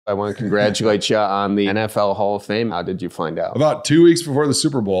I want to congratulate you on the NFL Hall of Fame. How did you find out? About 2 weeks before the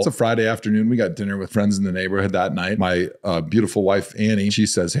Super Bowl. It's a Friday afternoon. We got dinner with friends in the neighborhood that night. My beautiful wife, Annie, she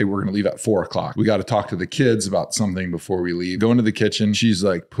says, hey, we're going to leave at 4 o'clock. We got to talk to the kids about something before we leave. Go into the kitchen. She's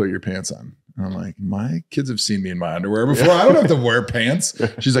like, put your pants on. And I'm like, my kids have seen me in my underwear before. I don't have to wear pants.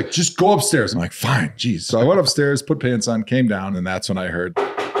 She's like, just go upstairs. I'm like, fine, geez. So I went upstairs, put pants on, came down, and that's when I heard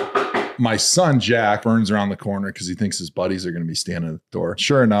my son, Jack, burns around the corner because he thinks his buddies are going to be standing at the door.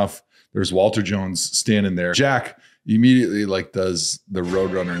 Sure enough, there's Walter Jones standing there. Jack immediately does the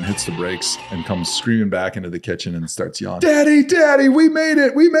Roadrunner and hits the brakes and comes screaming back into the kitchen and starts yelling, Daddy, Daddy, we made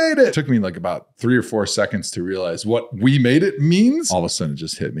it. We made it. It took me about 3 or 4 seconds to realize what we made it means. All of a sudden it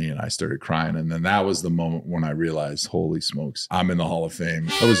just hit me and I started crying. And then that was the moment when I realized, holy smokes, I'm in the Hall of Fame.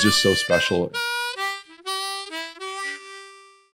 That was just so special.